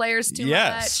 particular players too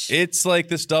much? It's like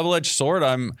this double-edged sword.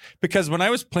 Because when I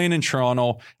was playing in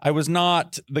Toronto, I was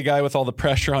not the guy with all the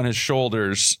pressure on his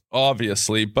shoulders,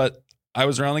 obviously, but I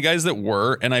was around the guys that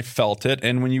were, and I felt it.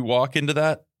 And when you walk into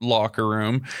that locker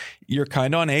room, you're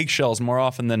kind of on eggshells more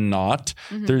often than not.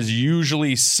 There's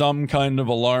usually some kind of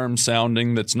alarm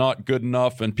sounding that's not good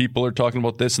enough, and people are talking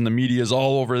about this, and the media is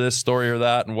all over this story or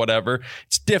that and whatever.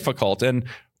 It's difficult. And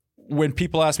when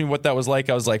people ask me what that was like,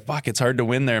 I was like, fuck, it's hard to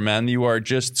win there, man. You are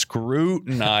just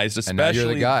scrutinized,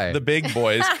 especially the big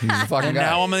boys. He's the fucking and guy.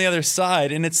 now I'm on the other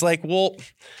side, and it's like, well,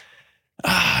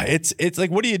 it's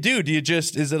like, what do? Do you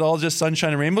just, is it all just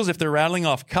sunshine and rainbows? If they're rattling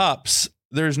off cups,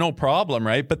 there's no problem,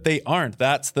 right? But they aren't.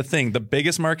 That's the thing. The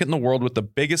biggest market in the world with the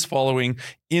biggest following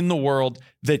in the world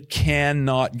that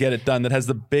cannot get it done, that has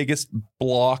the biggest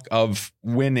block of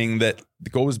winning that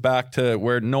goes back to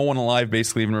where no one alive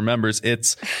basically even remembers.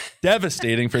 It's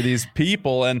devastating for these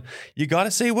people, and you got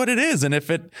to say what it is. And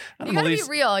if it, you got to be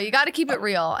real. You got to keep it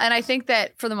real. And I think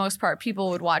that for the most part,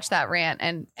 people would watch that rant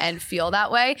and feel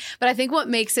that way. But I think what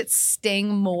makes it sting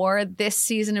more this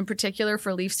season in particular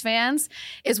for Leafs fans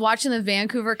is watching the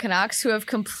Vancouver Canucks, who have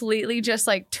completely just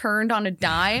like turned on a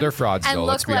dime. They're frauds, though.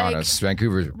 Let's be honest.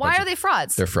 Vancouver. Why are they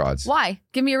frauds? They're frauds. Why?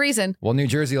 Give me a reason. Well, New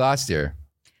Jersey last year.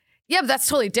 Yeah, but that's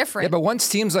totally different. Yeah, but once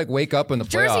teams like wake up in the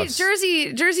playoffs.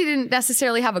 Jersey didn't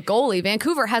necessarily have a goalie.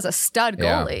 Vancouver has a stud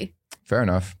goalie. Yeah, fair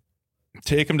enough.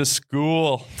 Take him to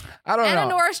school. I don't know. And a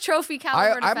Norris Trophy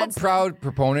caliber I'm a proud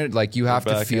proponent. Like, you have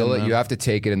to feel it. You have to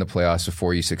take it in the playoffs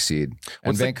before you succeed.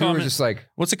 And Vancouver's just like...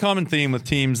 What's the common theme with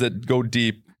teams that go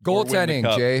deep?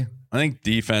 Goaltending, Jay. I think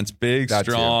defense, big,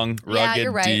 strong, rugged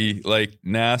right. D, like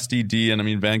nasty D. And I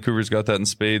mean, Vancouver's got that in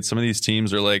spades. Some of these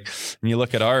teams are like, when you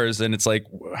look at ours and it's like,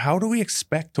 how do we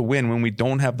expect to win when we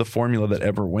don't have the formula that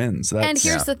ever wins? And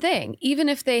here's the thing. Even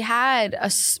if they had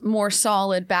a more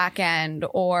solid back end,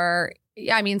 or...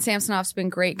 I mean, Samsonov's been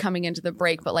great coming into the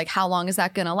break, but like, how long is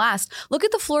that going to last? Look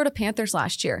at the Florida Panthers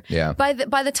last year. Yeah. By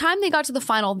the time they got to the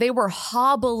final, they were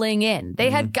hobbling in. They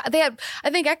had. I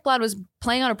think Ekblad was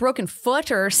playing on a broken foot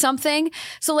or something.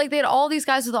 So like, they had all these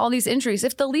guys with all these injuries.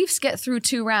 If the Leafs get through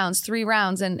 2 rounds, 3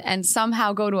 rounds, and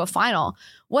somehow go to a final,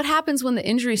 what happens when the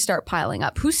injuries start piling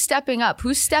up? Who's stepping up?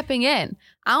 Who's stepping in?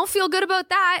 I don't feel good about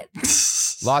that.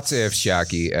 Lots of ifs,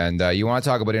 Jackie. And you want to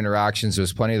talk about interactions.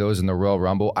 There's plenty of those in the Royal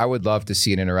Rumble. I would love to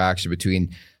see an interaction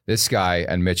between this guy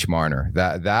and Mitch Marner.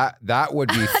 That would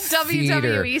be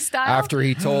WWE style. After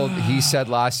he said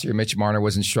last year Mitch Marner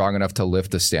wasn't strong enough to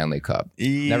lift the Stanley Cup.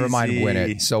 Easy. Never mind win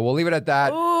it. So we'll leave it at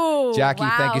that. Ooh, Jackie,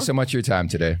 wow. thank you so much for your time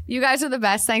today. You guys are the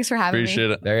best. Thanks for having me. Appreciate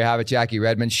it. There you have it, Jackie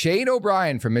Redmond. Shane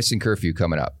O'Brien from Missing Curfew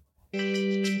coming up.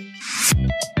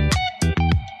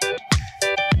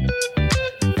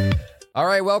 All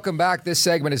right, welcome back. This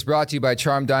segment is brought to you by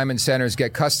Charm Diamond Centers.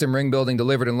 Get custom ring building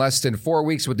delivered in less than 4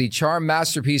 weeks with the Charm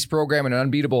Masterpiece Program and an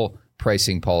unbeatable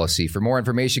pricing policy. For more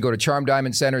information, go to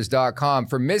charmdiamondcenters.com.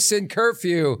 For Missing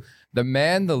Curfew, the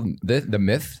man, the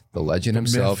myth, the legend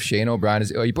himself, Shane O'Brien.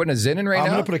 Are you putting a Zin in right now?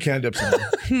 I'm going to put a can of dips in.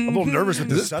 I'm a little nervous with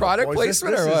this setup, product boys.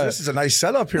 placement or what? This is a nice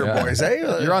setup here, boys. Hey,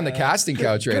 you're on the casting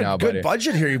couch right now, buddy. Good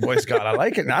budget here you boys got. I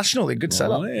like it. Nationally, good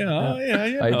setup.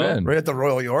 Yeah. How you been? Right at the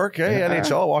Royal York. Hey,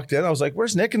 NHL. I walked in. I was like,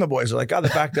 where's Nick and the boys? They're like, they're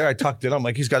back there. I tucked in. I'm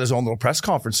like, he's got his own little press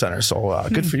conference center. So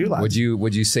good for you, lads.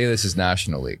 Would you say this is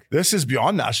National League? This is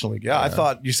beyond National League. Yeah, I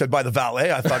thought you said by the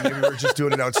valet. I thought maybe we were just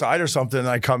doing it outside or something. And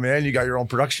I come in, you got your own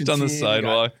production team. It's on the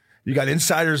sidewalk. You got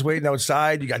insiders waiting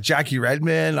outside. You got Jackie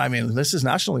Redmond. I mean, this is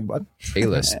National League, bud.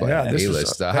 A-list, bud. Yeah,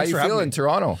 A-list. How you feel in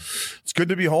Toronto? It's good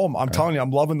to be home. I'm telling you, I'm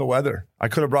loving the weather. I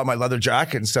could have brought my leather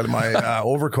jacket instead of my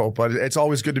overcoat, but it's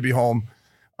always good to be home,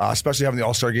 especially having the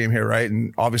All-Star game here, right?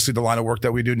 And obviously the line of work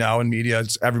that we do now in media,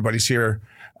 everybody's here.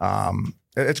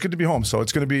 It's good to be home. So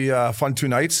it's going to be fun 2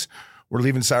 nights. We're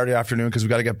leaving Saturday afternoon because we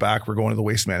got to get back. We're going to the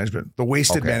waste management. The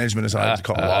wasted management is how I like to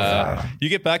call it. You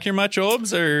get back here much,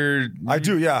 Obes? Or I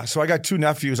do, yeah. So I got 2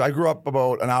 nephews. I grew up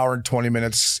about an hour and 20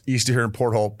 minutes east of here in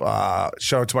Port Hope.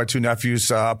 Shout out to my 2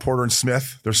 nephews, Porter and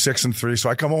Smith. They're 6 and 3. So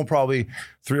I come home probably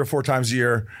 3 or 4 times a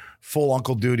year, full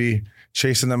uncle duty,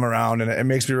 chasing them around, and it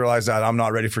makes me realize that I'm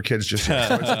not ready for kids just yet.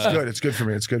 So it's good. It's good for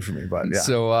me. It's good for me. But yeah.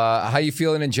 So how you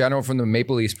feeling in general from the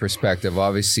Maple Leafs perspective?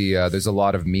 Obviously, there's a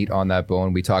lot of meat on that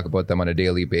bone. We talk about them on a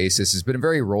daily basis. It's been a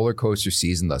very roller coaster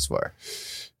season thus far.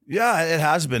 Yeah, it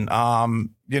has been.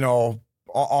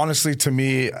 Honestly, to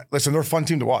me, listen, they're a fun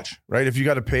team to watch, right? If you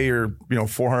got to pay your,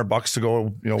 $400 to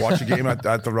go, watch a game at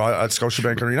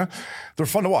Scotiabank Arena, they're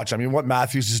fun to watch. I mean, what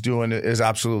Matthews is doing is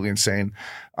absolutely insane.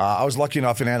 I was lucky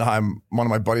enough in Anaheim. One of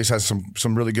my buddies has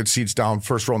some really good seats down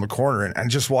first row in the corner,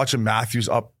 and just watching Matthews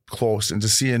up close and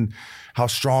just seeing how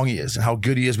strong he is and how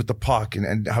good he is with the puck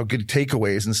and how good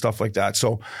takeaways and stuff like that.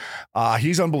 So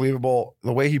he's unbelievable.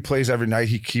 The way he plays every night,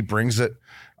 he brings it.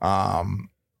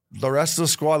 the rest of the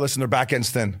squad, listen, their back end's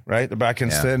thin, right? The back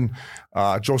end's thin.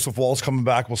 Joseph Wall's coming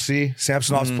back. We'll see.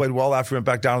 Samsonov's played well after he went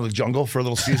back down to the jungle for a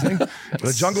little seasoning.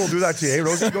 The jungle will do that to you. Hey,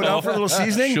 Rosie, go down for a little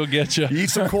seasoning. She'll get you. You eat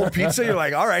some cold pizza. You're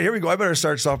like, all right, here we go. I better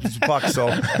start stopping some pucks. So,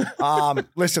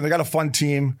 listen, they got a fun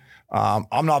team.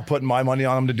 I'm not putting my money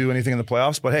on them to do anything in the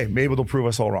playoffs, but hey, maybe they'll prove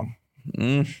us all wrong.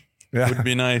 Would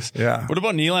be nice. Yeah. What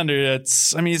about Nylander?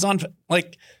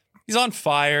 He's on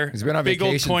fire. He's been on big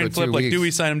old vacation coin for flip. 2 Like, weeks. do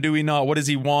we sign him? Do we not? What does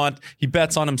he want? He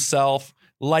bets on himself,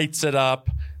 lights it up,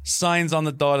 signs on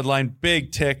the dotted line,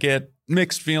 big ticket,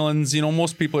 mixed feelings.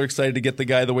 Most people are excited to get the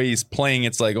guy the way he's playing.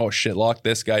 It's like, oh shit, lock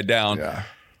this guy down. Yeah.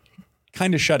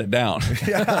 Kind of shut it down.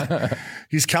 Yeah.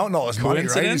 He's counting all his money,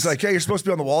 right? He's like, hey, you're supposed to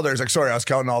be on the wall there. He's like, sorry, I was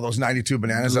counting all those 92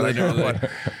 bananas that I got.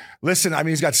 But listen,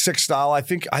 he's got 6 style. I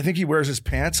think he wears his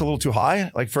pants a little too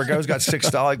high. Like, for a guy who's got 6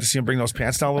 style, I like to see him bring those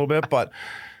pants down a little bit. But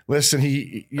listen,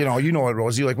 you know it,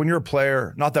 Rosie. Like, when you're a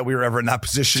player, not that we were ever in that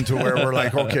position to where we're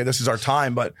like, okay, this is our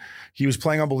time, but he was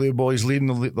playing unbelievable. He's leading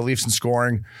the Leafs in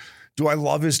scoring. Do I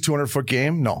love his 200-foot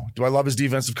game? No. Do I love his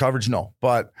defensive coverage? No.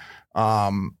 But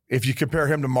if you compare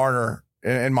him to Marner,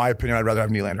 in my opinion, I'd rather have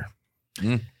Nylander.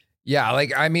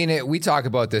 Yeah, we talk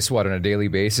about this on a daily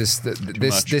basis.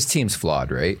 This team's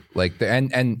flawed, right? Like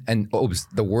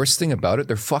the worst thing about it,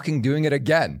 they're fucking doing it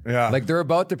again. Yeah, like they're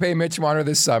about to pay Mitch Marner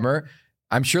this summer.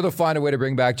 I'm sure they'll find a way to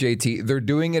bring back JT. They're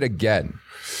doing it again.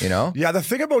 Yeah, the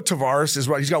thing about Tavares is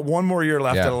he's got one more year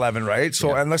left at 11, right?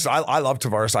 So, and listen, I love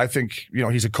Tavares. I think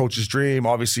he's a coach's dream.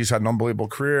 Obviously, he's had an unbelievable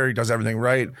career. He does everything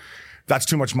right. That's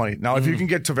too much money. Now, if you can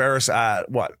get Tavares at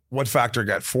what factor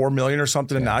get $4 million or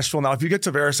something in Nashville. Now, if you get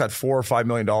Tavares at $4 or $5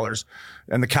 million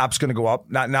and the cap's going to go up,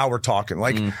 now we're talking.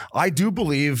 Like, I do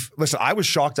believe, listen, I was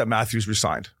shocked that Matthews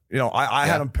resigned. I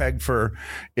had him pegged for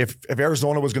if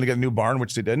Arizona was going to get a new barn,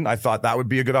 which they didn't, I thought that would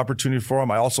be a good opportunity for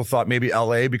him. I also thought maybe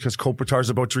LA, because Kopitar's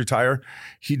about to retire.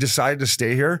 He decided to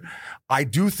stay here. I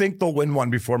do think they'll win one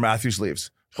before Matthews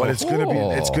leaves, but it's going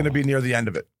to be near the end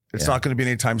of it. It's not going to be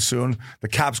anytime soon. The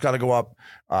cap's got to go up.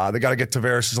 They got to get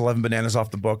Tavares' 11 bananas off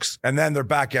the books. And then they're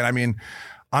back in.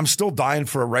 I'm still dying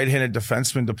for a right-handed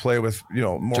defenseman to play with,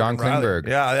 Morgan John Klingberg.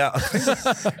 Riley. Yeah.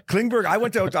 Klingberg, I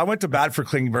went to bat for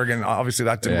Klingberg, and obviously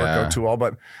that didn't work out too well.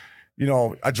 But,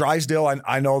 a Drysdale,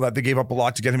 I know that they gave up a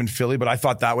lot to get him in Philly, but I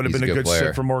thought that would have been a good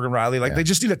fit for Morgan Riley. Like, they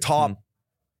just need a top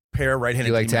pair right-handed.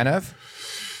 You like Tanev?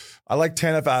 I like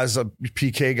Tanev as a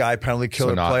PK guy, penalty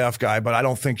killer, playoff guy, but I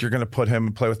don't think you're going to put him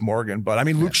and play with Morgan. But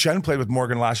Luke Schenn played with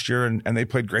Morgan last year, and they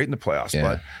played great in the playoffs. Yeah.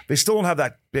 But they still don't have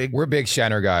that big. We're big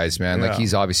Schenner guys, man. Yeah. Like,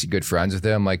 he's obviously good friends with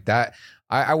him. Like that.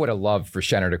 I would have loved for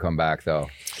Schenner to come back, though.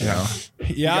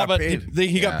 Yeah, but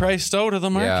he got priced out of the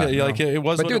market. Yeah. Like, it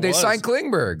was. But dude, they signed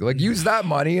Klingberg. Like, use that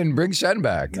money and bring Schenn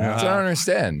back. That's what I don't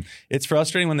understand. It's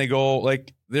frustrating when they go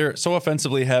like they're so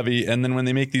offensively heavy, and then when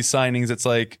they make these signings, it's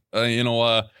like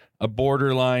a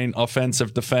borderline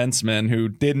offensive defenseman who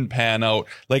didn't pan out.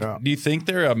 Like, do you think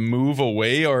they're a move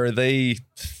away, or are they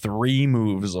 3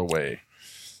 moves away?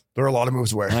 They're a lot of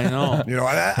moves away. I know.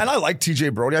 And I like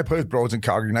TJ Brody. I played with Broads in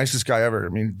Calgary. Nicest guy ever.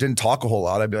 didn't talk a whole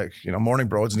lot. I'd be like, morning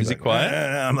Broads. And Is he like, quiet?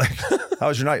 I'm like, how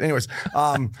was your night? Anyways,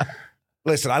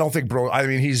 listen, I don't think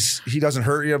he doesn't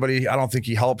hurt you, but I don't think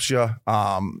he helps you.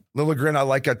 Liljegren I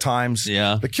like at times.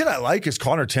 Yeah. The kid I like is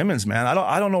Connor Timmins, man.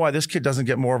 I don't know why this kid doesn't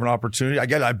get more of an opportunity. I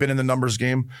get it. I've been in the numbers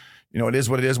game. It is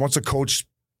what it is. Once a coach,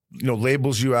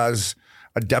 labels you as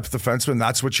a depth defenseman,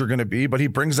 that's what you're going to be. But he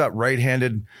brings that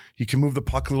right-handed. He can move the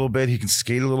puck a little bit. He can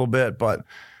skate a little bit, but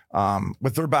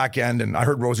with their back end, and I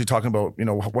heard Rosie talking about,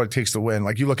 what it takes to win.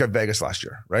 Like, you look at Vegas last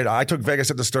year, right? I took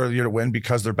Vegas at the start of the year to win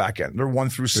because their back end. They're 1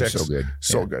 through 6. They're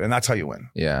so good. And that's how you win.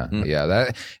 Yeah.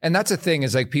 Yeah. That's the thing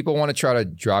is, like, people want to try to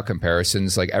draw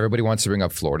comparisons. Like, everybody wants to bring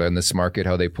up Florida in this market,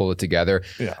 how they pull it together.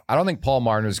 Yeah. I don't think Paul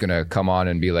Marner's going to come on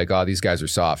and be like, oh, these guys are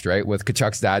soft, right? What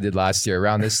Kachuk's dad did last year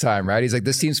around this time, right? He's like,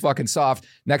 this team's fucking soft.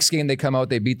 Next game they come out,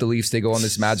 they beat the Leafs, they go on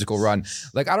this magical run.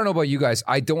 Like, I don't know about you guys.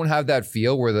 I don't have that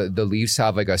feel where the Leafs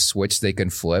have like a switch they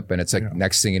can flip, and it's like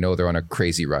next thing you know, they're on a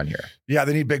crazy run here. Yeah,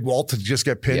 they need Big Walt to just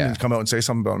get pinned and come out and say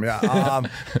something about him. Yeah.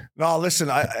 No, listen,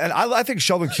 I think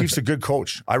Sheldon Keefe's a good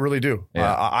coach. I really do.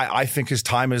 Yeah. I think his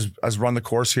time has run the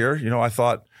course here. I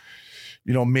thought,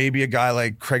 maybe a guy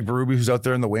like Craig Berube who's out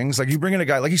there in the wings. Like, you bring in a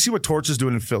guy, like, you see what Torts is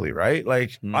doing in Philly, right?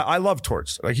 Like, I love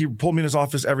Torts. Like, he pulled me in his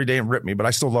office every day and ripped me, but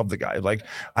I still love the guy. Like,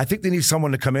 I think they need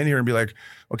someone to come in here and be like,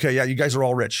 okay, yeah, you guys are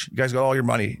all rich. You guys got all your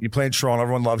money. You play in Toronto,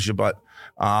 everyone loves you, but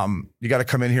you got to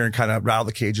come in here and kind of rattle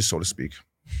the cages, so to speak.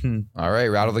 All right,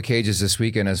 rattle the cages this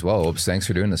weekend as well. Oops, thanks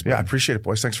for doing this, man. Yeah, I appreciate it,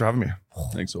 boys. Thanks for having me.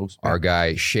 Thanks, Oops. Our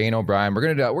guy Shane O'Brien.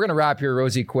 We're gonna wrap here,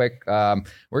 Rosie. Quick. We're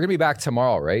gonna be back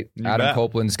tomorrow, right? Adam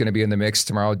Copeland's gonna be in the mix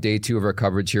tomorrow. Day 2 of our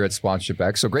coverage here at Sponsorship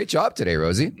X. So great job today,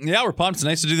 Rosie. Yeah, we're pumped. It's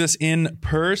nice to do this in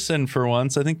person for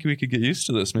once. I think we could get used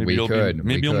to this. Maybe you'll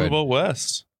move out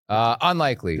west.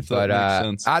 Unlikely, but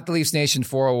at the Leafs Nation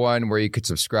 401, where you could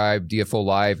subscribe, DFO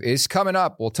Live is coming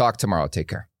up. We'll talk tomorrow. Take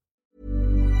care.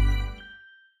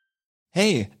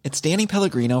 Hey, it's Danny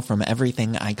Pellegrino from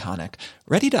Everything Iconic.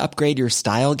 Ready to upgrade your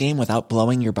style game without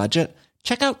blowing your budget?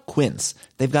 Check out Quince.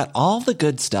 They've got all the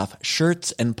good stuff,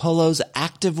 shirts and polos,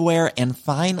 activewear, and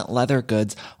fine leather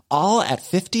goods, all at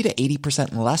 50 to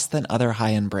 80% less than other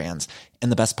high-end brands.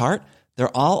 And the best part?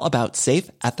 They're all about safe,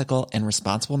 ethical, and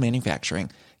responsible manufacturing.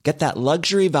 Get that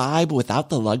luxury vibe without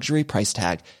the luxury price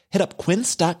tag. Hit up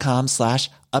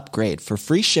quince.com/upgrade for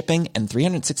free shipping and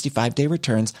 365-day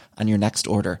returns on your next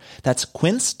order. That's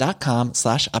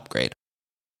quince.com/upgrade.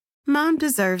 Mom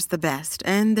deserves the best,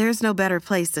 and there's no better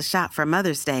place to shop for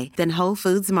Mother's Day than Whole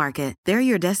Foods Market. They're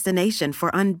your destination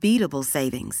for unbeatable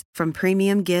savings, from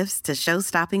premium gifts to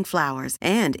show-stopping flowers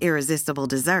and irresistible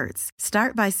desserts.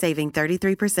 Start by saving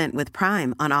 33% with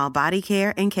Prime on all body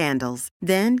care and candles.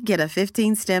 Then get a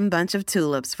 15-stem bunch of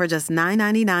tulips for just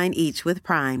 $9.99 each with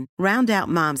Prime. Round out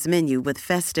Mom's menu with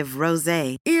festive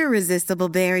rosé, irresistible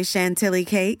berry chantilly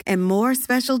cake, and more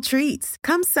special treats.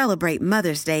 Come celebrate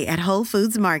Mother's Day at Whole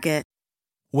Foods Market.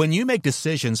 When you make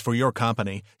decisions for your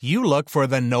company, you look for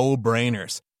the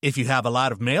no-brainers. If you have a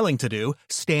lot of mailing to do,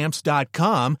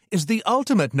 Stamps.com is the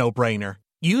ultimate no-brainer.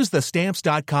 Use the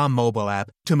Stamps.com mobile app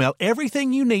to mail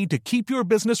everything you need to keep your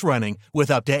business running with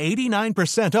up to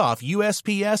 89% off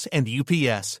USPS and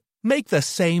UPS. Make the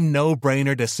same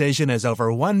no-brainer decision as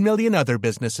over 1 million other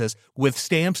businesses with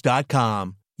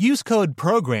Stamps.com. Use code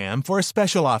PROGRAM for a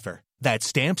special offer. That's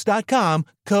Stamps.com,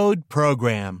 code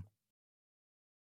PROGRAM.